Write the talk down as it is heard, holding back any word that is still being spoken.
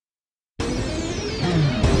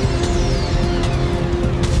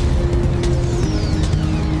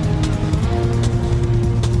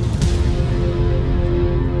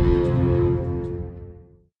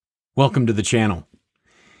Welcome to the channel.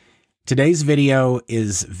 Today's video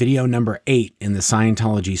is video number 8 in the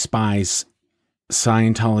Scientology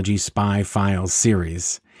Spy Files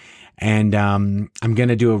series. And I'm going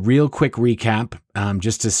to do a real quick recap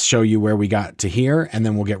just to show you where we got to here, and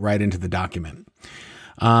then we'll get right into the document.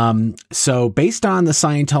 So based on the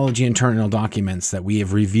Scientology internal documents that we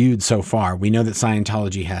have reviewed so far, we know that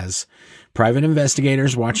Scientology has private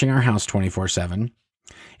investigators watching our house 24/7,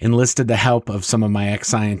 enlisted the help of some of my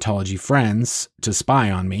ex-Scientology friends to spy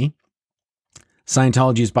on me.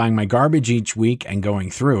 Scientology is buying my garbage each week and going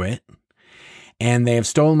through it. And they have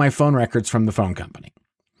stolen my phone records from the phone company.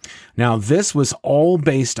 Now, this was all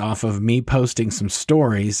based off of me posting some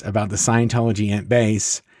stories about the Scientology Ant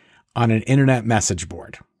Base on an internet message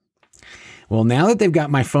board. Well, now that they've got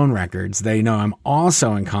my phone records, they know I'm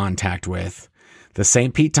also in contact with the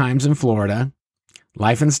St. Pete Times in Florida,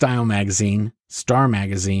 Life and Style magazine, Star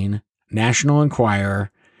magazine, National Enquirer,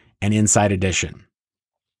 and Inside Edition.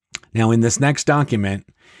 Now, in this next document,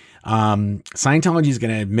 Scientology is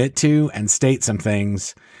going to admit to and state some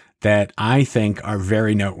things that I think are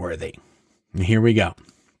very noteworthy. And here we go.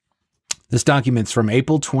 This document's from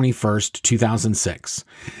April 21st, 2006.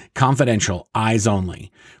 Confidential, eyes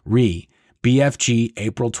only. BFG,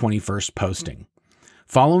 April 21st posting.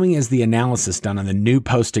 Following is the analysis done on the new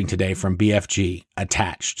posting today from BFG,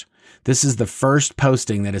 attached. This is the first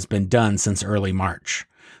posting that has been done since early March.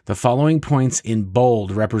 The following points in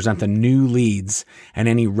bold represent the new leads, and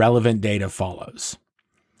any relevant data follows.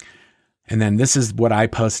 And then this is what I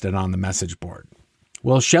posted on the message board.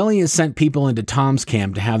 Well, Shelley has sent people into Tom's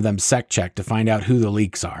camp to have them sec check to find out who the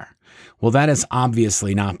leaks are. Well, that has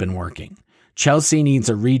obviously not been working. Chelsea needs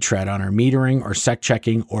a retread on her metering or sec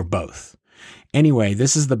checking or both. Anyway,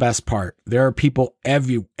 this is the best part. There are people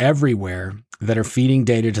everywhere that are feeding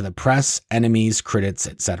data to the press, enemies, critics,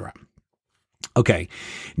 etc. Okay,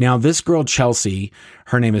 now this girl, Chelsea,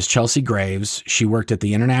 her name is Chelsea Graves. She worked at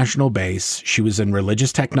the International Base. She was in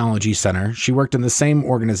Religious Technology Center. She worked in the same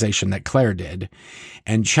organization that Claire did.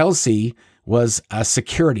 And Chelsea was a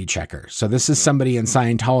security checker. So this is somebody in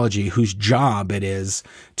Scientology whose job it is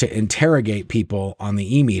to interrogate people on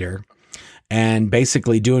the e-meter and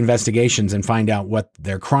basically do investigations and find out what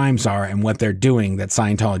their crimes are and what they're doing that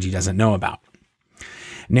Scientology doesn't know about.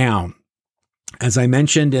 Now, as I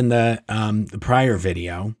mentioned in the prior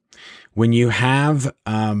video, when you have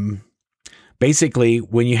when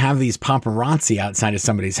you have these paparazzi outside of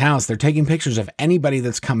somebody's house, they're taking pictures of anybody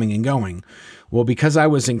that's coming and going. Well, because I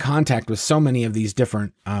was in contact with so many of these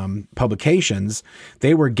different publications,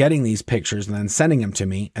 they were getting these pictures and then sending them to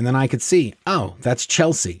me. And then I could see, oh, that's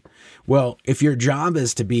Chelsea. Well, if your job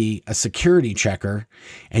is to be a security checker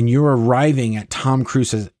and you're arriving at Tom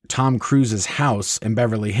Cruise's house in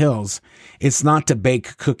Beverly Hills, it's not to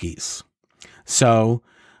bake cookies. So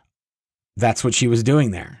that's what she was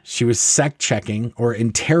doing there. She was sec checking or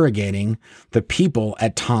interrogating the people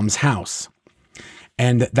at Tom's house.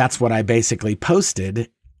 And that's what I basically posted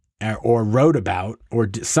or wrote about or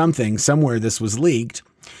somewhere this was leaked.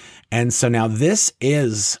 And so now this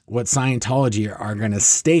is what Scientology are going to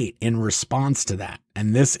state in response to that.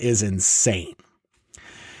 And this is insane.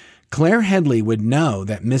 Claire Headley would know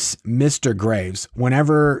that Mr. Graves,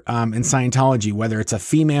 whenever in Scientology, whether it's a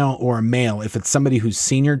female or a male, if it's somebody who's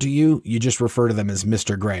senior to you, you just refer to them as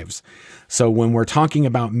Mr. Graves. So when we're talking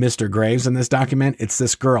about Mr. Graves in this document, it's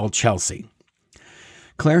this girl, Chelsea.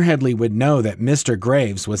 Claire Headley would know that Mr.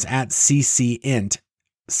 Graves was at CCI,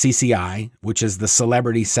 which is the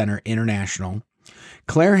Celebrity Center International.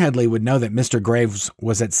 Claire Headley would know that Mr. Graves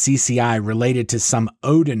was at CCI related to some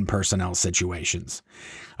Odin personnel situations.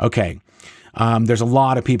 Okay, there's a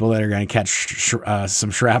lot of people that are going to catch some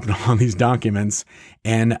shrapnel on these documents,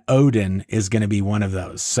 and Odin is going to be one of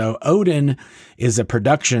those. So Odin is a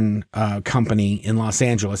production company in Los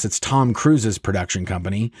Angeles. It's Tom Cruise's production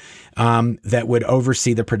company that would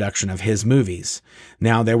oversee the production of his movies.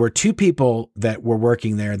 Now, there were two people that were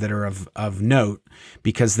working there that are of note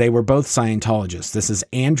because they were both Scientologists. This is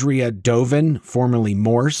Andrea Dovin, formerly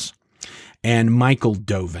Morse, and Michael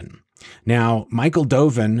Dovin. Now, Michael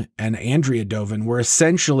Dovin and Andrea Dovin were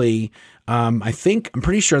essentially, I'm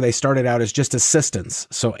pretty sure they started out as just assistants.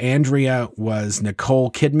 So Andrea was Nicole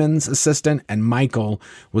Kidman's assistant and Michael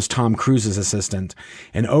was Tom Cruise's assistant.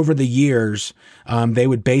 And over the years, they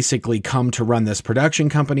would basically come to run this production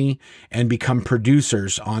company and become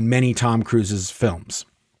producers on many Tom Cruise's films.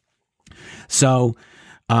 So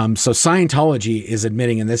Scientology is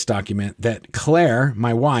admitting in this document that Claire,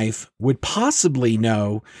 my wife, would possibly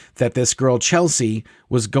know that this girl Chelsea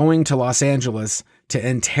was going to Los Angeles to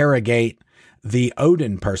interrogate the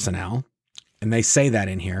Odin personnel and they say that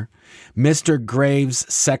in here. Mr. Graves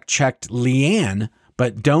sec-checked Leanne,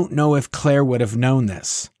 but don't know if Claire would have known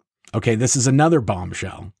this. Okay, this is another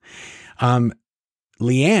bombshell.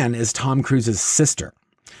 Leanne is Tom Cruise's sister,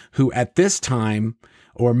 who at this time,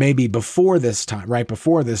 or maybe before this time, right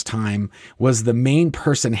before this time, was the main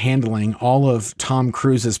person handling all of Tom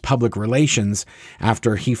Cruise's public relations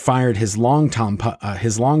after he fired his longtime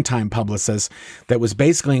publicist that was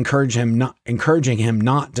basically encouraging him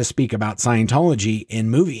not to speak about Scientology in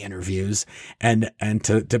movie interviews and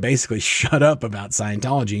to basically shut up about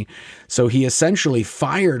Scientology. So he essentially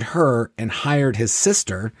fired her and hired his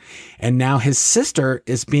sister, and now his sister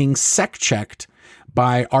is being sec-checked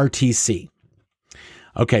by RTC.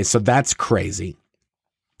 Okay, so that's crazy.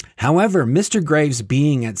 However, Mr. Graves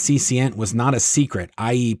being at CCN was not a secret,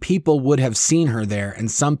 i.e. people would have seen her there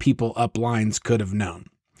and some people up lines could have known.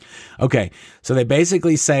 Okay, so they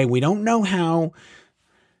basically say, we don't know how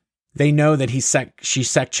they know that she's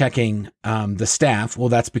sec-checking the staff. Well,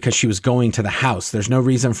 that's because she was going to the house. There's no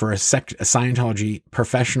reason for a Scientology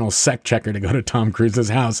professional sec-checker to go to Tom Cruise's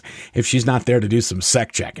house if she's not there to do some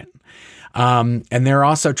sec-checking. And they're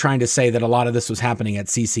also trying to say that a lot of this was happening at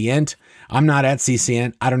CCN. I'm not at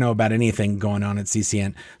CCN. I don't know about anything going on at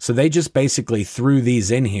CCN. So they just basically threw these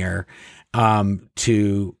in here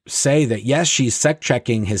to say that, yes, she's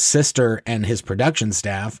sec-checking his sister and his production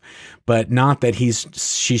staff, but not that she's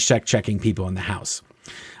sec-checking people in the house.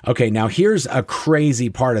 Okay, now here's a crazy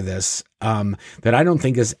part of this that I don't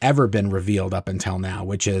think has ever been revealed up until now,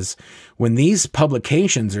 which is when these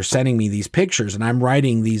publications are sending me these pictures and I'm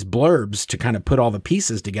writing these blurbs to kind of put all the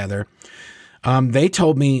pieces together, they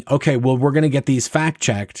told me, okay, well, we're going to get these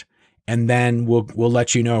fact-checked and then we'll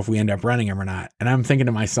let you know if we end up running them or not. And I'm thinking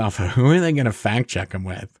to myself, who are they going to fact-check them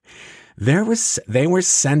with? They were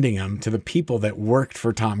sending them to the people that worked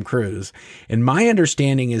for Tom Cruise. And my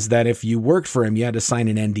understanding is that if you worked for him, you had to sign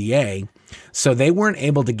an NDA. So they weren't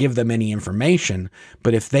able to give them any information.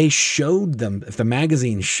 But if they showed them, if the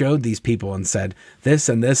magazine showed these people and said this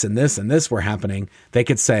and this and this and this were happening, they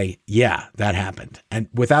could say, yeah, that happened. And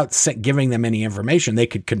without giving them any information, they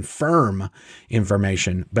could confirm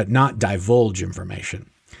information, but not divulge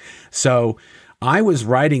information. So I was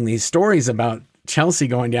writing these stories about Chelsea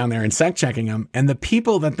going down there and sec-checking them, and the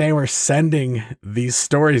people that they were sending these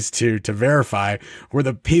stories to verify were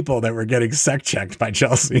the people that were getting sec-checked by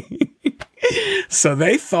Chelsea. So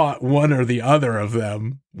they thought one or the other of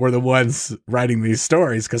them were the ones writing these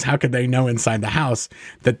stories, because how could they know inside the house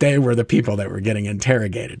that they were the people that were getting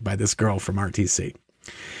interrogated by this girl from RTC?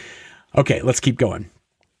 Okay, let's keep going.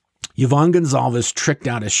 Yvonne Gonzalez tricked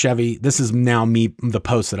out a Chevy. This is now the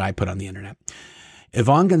post that I put on the internet.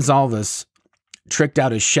 Yvonne Gonzalez tricked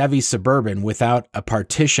out a Chevy Suburban without a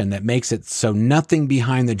partition that makes it so nothing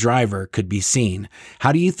behind the driver could be seen.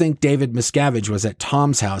 How do you think David Miscavige was at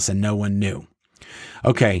Tom's house and no one knew?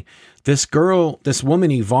 Okay, this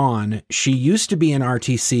woman, Yvonne, she used to be in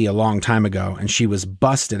RTC a long time ago, and she was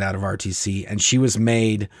busted out of RTC, and she was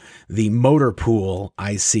made the motor pool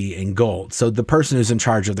IC in gold. So the person who's in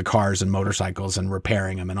charge of the cars and motorcycles and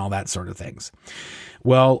repairing them and all that sort of things.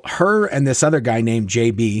 Well, her and this other guy named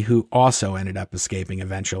JB, who also ended up escaping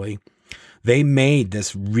eventually, they made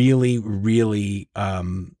this really, really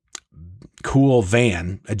cool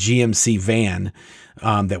van, a GMC van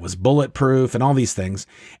that was bulletproof and all these things.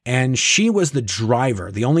 And she was the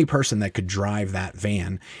driver, the only person that could drive that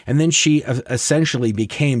van. And then she essentially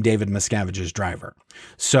became David Miscavige's driver.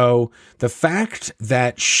 So the fact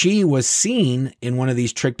that she was seen in one of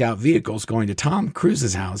these tricked out vehicles going to Tom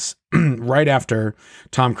Cruise's house right after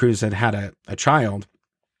Tom Cruise had a child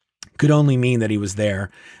could only mean that he was there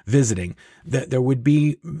visiting. That there'd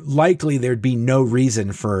be no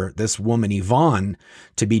reason for this woman, Yvonne,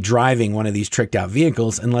 to be driving one of these tricked out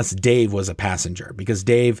vehicles unless Dave was a passenger. Because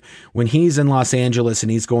Dave, when he's in Los Angeles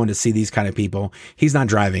and he's going to see these kind of people, he's not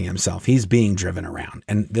driving himself. He's being driven around.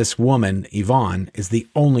 And this woman, Yvonne, is the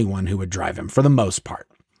only one who would drive him for the most part.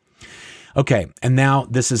 Okay, and now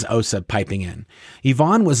this is Osa piping in.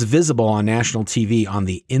 Yvonne was visible on national TV on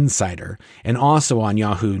The Insider and also on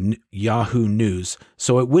Yahoo News,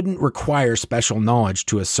 so it wouldn't require special knowledge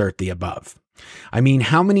to assert the above. I mean,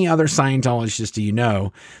 how many other Scientologists do you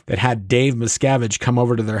know that had Dave Miscavige come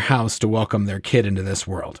over to their house to welcome their kid into this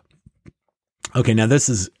world? Okay, now this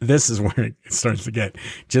is where it starts to get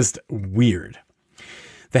just weird.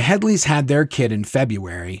 The Headleys had their kid in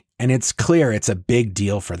February, and it's clear it's a big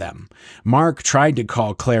deal for them. Mark tried to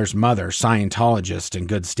call Claire's mother, Scientologist in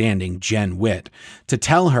good standing, Jen Witt, to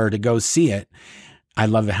tell her to go see it. I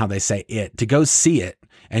love how they say it, to go see it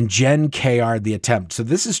and Jen KR'd the attempt. So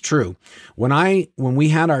this is true. When we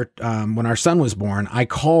had when our son was born, I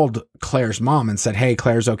called Claire's mom and said, "Hey,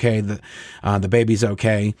 Claire's okay. The baby's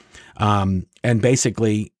okay." And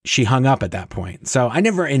basically she hung up at that point. So I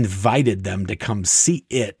never invited them to come see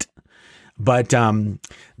it, but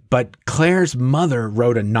Claire's mother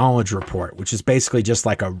wrote a knowledge report, which is basically just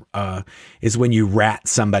like is when you rat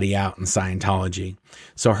somebody out in Scientology.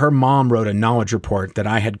 So her mom wrote a knowledge report that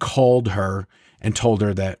I had called her and told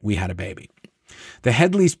her that we had a baby. The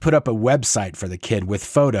Headleys put up a website for the kid with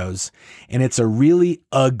photos, and it's a really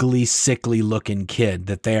ugly, sickly looking kid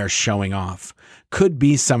that they are showing off. Could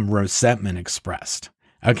be some resentment expressed.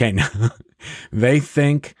 Okay, now they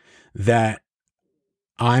think that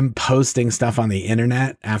I'm posting stuff on the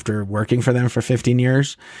internet after working for them for 15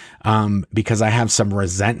 years because I have some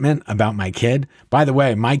resentment about my kid. By the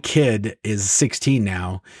way, my kid is 16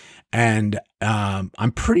 now, and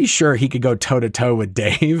I'm pretty sure he could go toe-to-toe with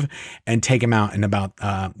Dave and take him out in about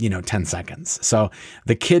 10 seconds. So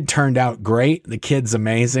the kid turned out great. The kid's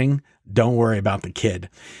amazing. Don't worry about the kid.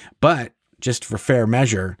 But just for fair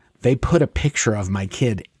measure, they put a picture of my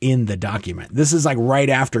kid in the document. This is like right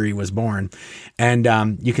after he was born. And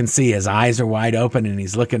you can see his eyes are wide open and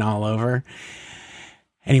he's looking all over.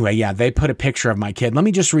 Anyway, yeah, they put a picture of my kid. Let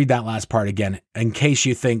me just read that last part again, in case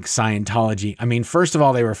you think Scientology. I mean, first of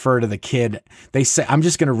all, they refer to the kid. They say, I'm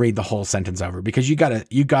just going to read the whole sentence over because you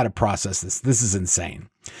gotta process this. This is insane.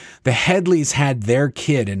 The Headleys had their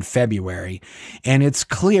kid in February, and it's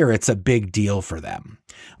clear it's a big deal for them.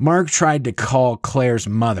 Mark tried to call Claire's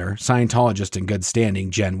mother, Scientologist in good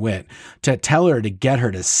standing, Jen Witt, to tell her to get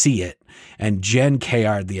her to see it, and Jen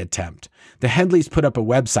KR'd the attempt. The Headleys put up a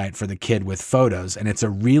website for the kid with photos, and it's a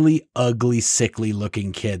really ugly, sickly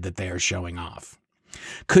looking kid that they are showing off.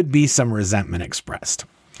 Could be some resentment expressed.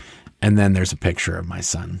 And then there's a picture of my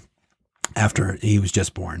son after he was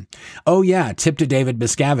just born. Oh yeah, tip to David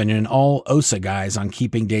Biscavin and all OSA guys on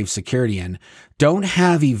keeping Dave's security in. Don't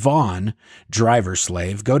have Yvonne, driver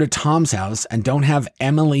slave, go to Tom's house, and don't have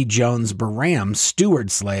Emily Jones Baram, steward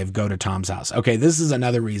slave, go to Tom's house. Okay, this is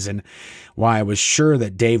another reason why I was sure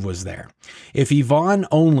that Dave was there. If Yvonne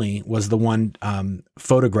only was the one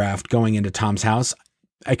photographed going into Tom's house,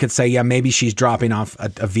 I could say, yeah, maybe she's dropping off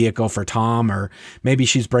a vehicle for Tom, or maybe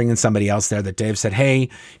she's bringing somebody else there that Dave said, hey,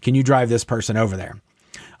 can you drive this person over there?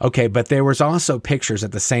 Okay, but there was also pictures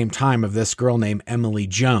at the same time of this girl named Emily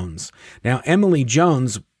Jones. Now, Emily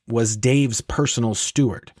Jones was Dave's personal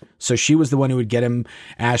steward. So she was the one who would get him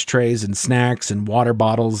ashtrays and snacks and water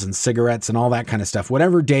bottles and cigarettes and all that kind of stuff.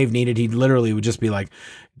 Whatever Dave needed, he literally would just be like,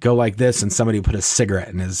 go like this, and somebody would put a cigarette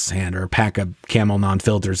in his hand or a pack of Camel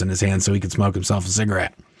non-filters in his hand so he could smoke himself a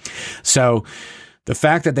cigarette. So the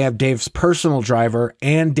fact that they have Dave's personal driver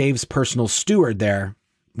and Dave's personal steward there,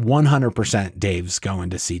 100% Dave's going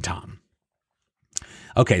to see Tom.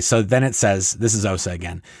 Okay, so then it says, this is OSA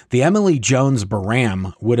again. The Emily Jones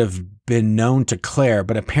Baram would have been known to Claire,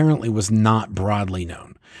 but apparently was not broadly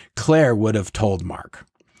known. Claire would have told Mark.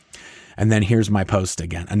 And then here's my post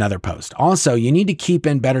again, another post. Also, you need to keep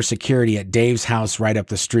in better security at Dave's house right up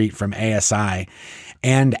the street from ASI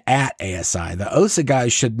and at ASI. The OSA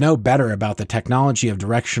guys should know better about the technology of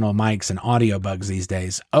directional mics and audio bugs these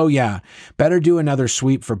days. Oh yeah, better do another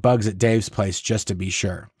sweep for bugs at Dave's place just to be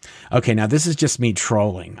sure. Okay, now this is just me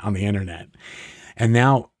trolling on the internet. And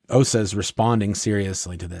now OSA is responding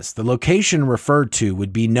seriously to this. The location referred to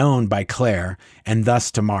would be known by Claire and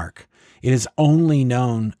thus to Mark. It is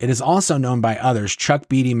also known by others. Chuck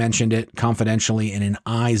Beatty mentioned it confidentially in an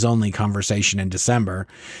eyes-only conversation in December.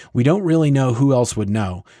 We don't really know who else would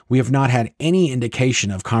know. We have not had any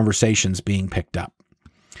indication of conversations being picked up.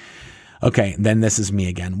 Okay, then this is me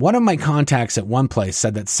again. One of my contacts at one place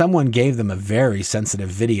said that someone gave them a very sensitive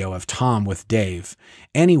video of Tom with Dave.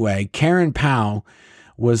 Anyway, Karen Powell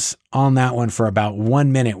was on that one for about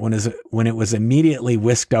 1 minute when it was immediately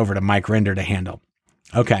whisked over to Mike Rinder to handle.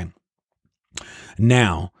 Okay.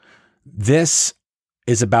 Now, this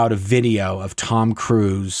is about a video of Tom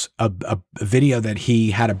Cruise, a video that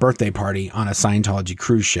he had a birthday party on a Scientology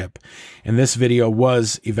cruise ship. And this video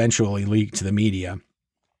was eventually leaked to the media.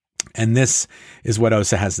 And this is what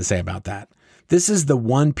OSA has to say about that. This is the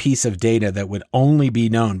one piece of data that would only be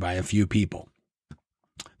known by a few people.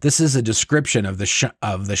 This is a description of the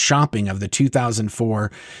shopping of the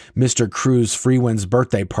 2004 Mr. Cruise Freewinds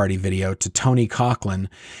birthday party video to Tony Coughlin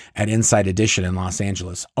at Inside Edition in Los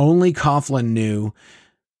Angeles. Only Coughlin knew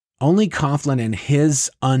Only Coughlin and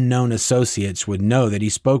his unknown associates would know that he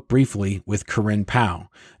spoke briefly with Corinne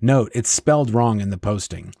Powell. Note, it's spelled wrong in the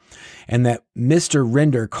posting. And that Mr.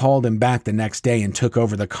 Rinder called him back the next day and took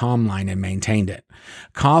over the comm line and maintained it.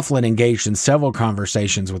 Coughlin engaged in several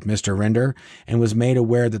conversations with Mr. Rinder and was made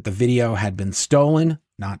aware that the video had been stolen.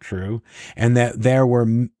 Not true. And that there were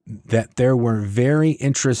very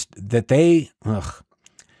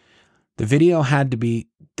the video had to be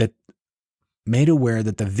made aware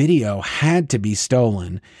that the video had to be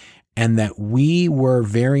stolen and that we were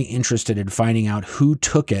very interested in finding out who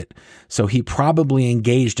took it. So he probably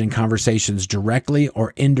engaged in conversations directly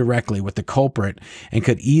or indirectly with the culprit and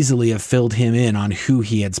could easily have filled him in on who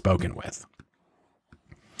he had spoken with.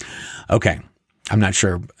 Okay. I'm not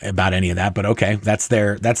sure about any of that, but okay. That's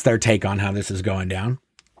their take on how this is going down.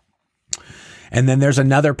 And then there's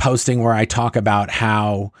another posting where I talk about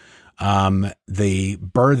how the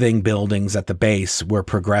birthing buildings at the base were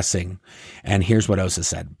progressing. And here's what Osa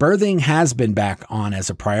said. Birthing has been back on as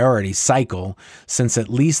a priority cycle since at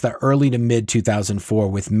least the early to mid 2004,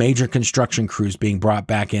 with major construction crews being brought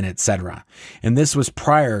back in, etc. And this was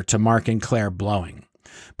prior to Mark and Claire blowing.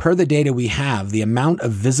 Per the data we have, the amount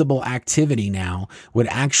of visible activity now would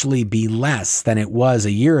actually be less than it was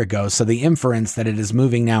a year ago, so the inference that it is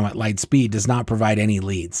moving now at light speed does not provide any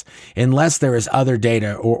leads, unless there is other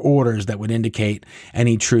data or orders that would indicate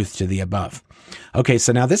any truth to the above. Okay,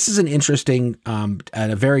 so now this is an interesting and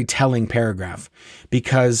a very telling paragraph,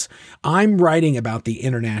 because I'm writing about the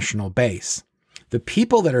international base. The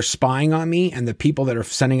people that are spying on me and the people that are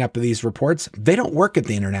sending up these reports, they don't work at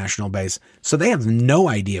the international base. So they have no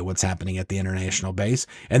idea what's happening at the international base,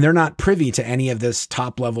 and they're not privy to any of this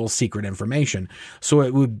top level secret information. So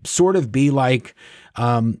it would sort of be like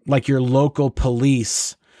your local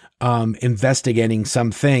police investigating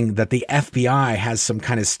something that the FBI has some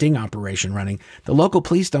kind of sting operation running. The local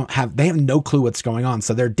police they have no clue what's going on.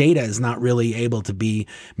 So their data is not really able to be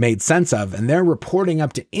made sense of. And they're reporting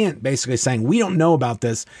up to INT basically saying, we don't know about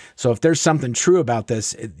this. So if there's something true about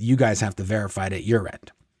this, you guys have to verify it at your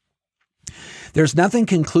end. There's nothing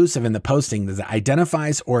conclusive in the posting that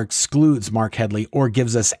identifies or excludes Mark Headley or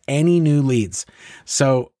gives us any new leads.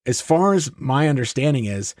 So as far as my understanding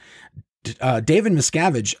is, David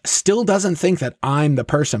Miscavige still doesn't think that I'm the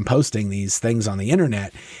person posting these things on the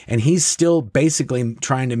internet, and he's still basically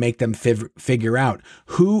trying to make them figure out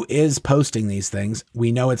who is posting these things.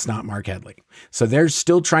 We know it's not Mark Headley. So they're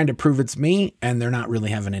still trying to prove it's me, and they're not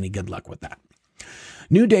really having any good luck with that.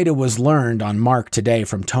 New data was learned on Mark today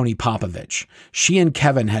from Tony Popovich. She and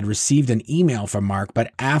Kevin had received an email from Mark,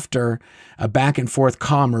 but after a back and forth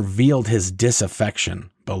comm revealed his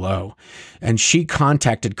disaffection below, and she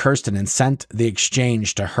contacted Kirsten and sent the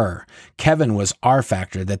exchange to her. Kevin was R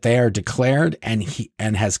factor that they are declared, and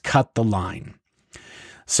has cut the line.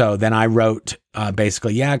 So then I wrote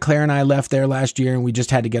basically, yeah, Claire and I left there last year and we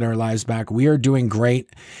just had to get our lives back. We are doing great.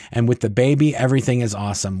 And with the baby, everything is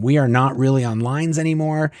awesome. We are not really on lines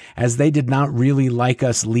anymore, as they did not really like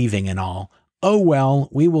us leaving and all. Oh, well,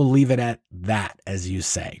 we will leave it at that, as you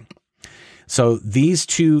say. So these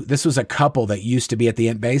two, this was a couple that used to be at the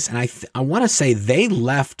INT base. And I want to say they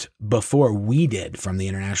left before we did from the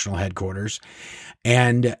international headquarters.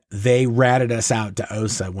 And they ratted us out to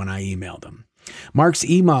OSA when I emailed them. Mark's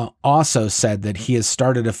email also said that he has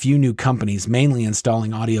started a few new companies, mainly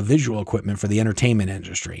installing audiovisual equipment for the entertainment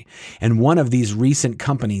industry. And one of these recent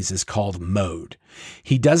companies is called Mode.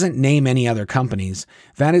 He doesn't name any other companies.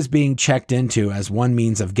 That is being checked into as one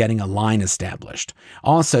means of getting a line established.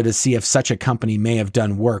 Also to see if such a company may have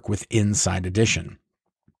done work with Inside Edition.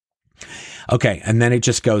 Okay, and then it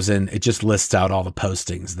just goes in, it just lists out all the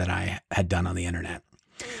postings that I had done on the internet.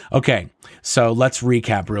 Okay, so let's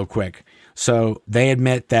recap real quick. So they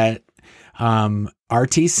admit that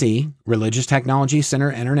RTC, Religious Technology Center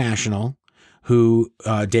International, who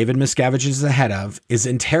David Miscavige is the head of, is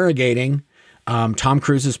interrogating Tom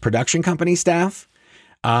Cruise's production company staff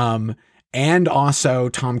and also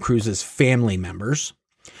Tom Cruise's family members.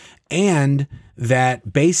 And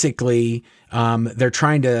that basically they're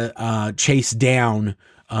trying to chase down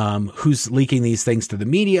who's leaking these things to the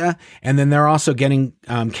media. And then they're also getting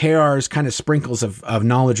KR's kind of sprinkles of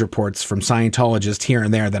knowledge reports from Scientologists here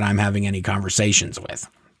and there that I'm having any conversations with.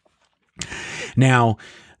 Now,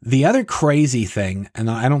 the other crazy thing, and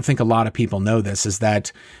I don't think a lot of people know this, is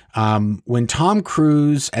that when Tom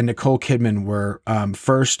Cruise and Nicole Kidman were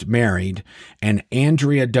first married, and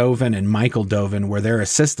Andrea Dovin and Michael Dovin were their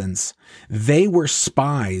assistants, they were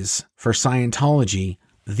spies for Scientology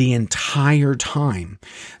the entire time.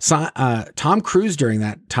 So, Tom Cruise during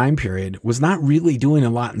that time period was not really doing a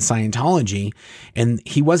lot in Scientology, and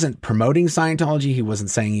he wasn't promoting Scientology. He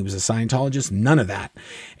wasn't saying he was a Scientologist, none of that.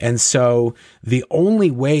 And so the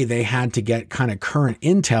only way they had to get kind of current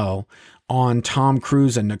intel on Tom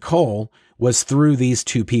Cruise and Nicole was through these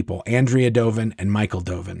two people, Andrea Dovin and Michael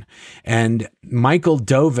Dovin. And Michael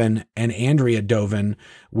Dovin and Andrea Dovin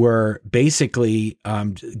were basically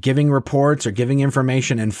giving reports or giving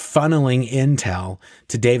information and funneling intel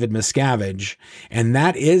to David Miscavige. And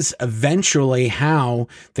that is eventually how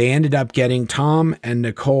they ended up getting Tom and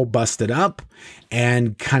Nicole busted up,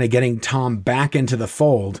 and kind of getting Tom back into the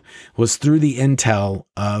fold was through the intel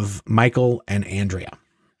of Michael and Andrea.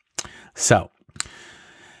 So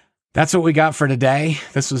that's what we got for today.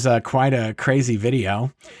 This was quite a crazy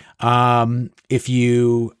video. If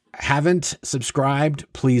you haven't subscribed,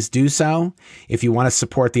 please do so. If you want to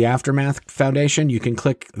support the Aftermath Foundation, you can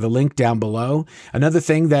click the link down below. Another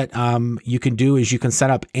thing that you can do is you can set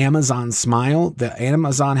up Amazon Smile.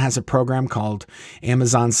 Amazon has a program called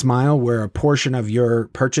Amazon Smile where a portion of your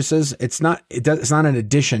purchases, it's not an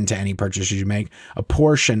addition to any purchases you make. A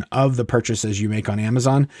portion of the purchases you make on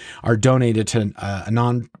Amazon are donated to a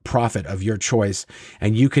nonprofit of your choice.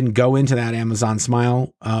 And you can go into that Amazon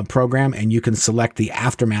Smile program and you can select the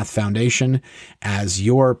Aftermath Foundation as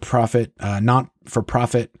your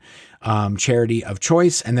not-for-profit charity of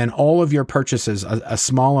choice. And then all of your purchases, a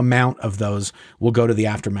small amount of those will go to the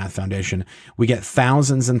Aftermath Foundation. We get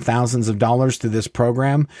thousands and thousands of dollars through this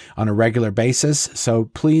program on a regular basis. So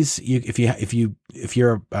please, if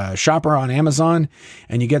you're a shopper on Amazon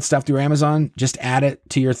and you get stuff through Amazon, just add it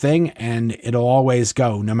to your thing and it'll always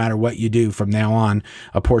go, no matter what you do from now on.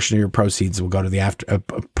 A portion of your proceeds will go to the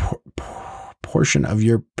portion of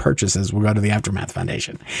your purchases will go to the Aftermath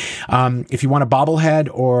Foundation. If you want a bobblehead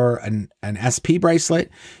or an SP bracelet,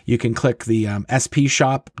 you can click the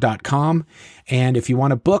spshop.com. And if you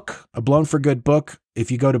want a book, a Blown for Good book,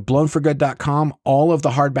 if you go to blownforgood.com, all of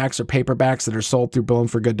the hardbacks or paperbacks that are sold through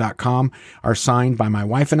blownforgood.com are signed by my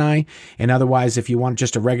wife and I. And otherwise, if you want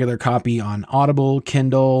just a regular copy on Audible,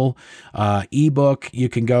 Kindle, ebook, you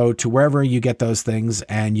can go to wherever you get those things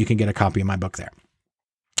and you can get a copy of my book there.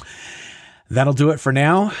 That'll do it for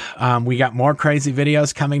now. We got more crazy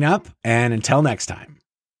videos coming up, and until next time.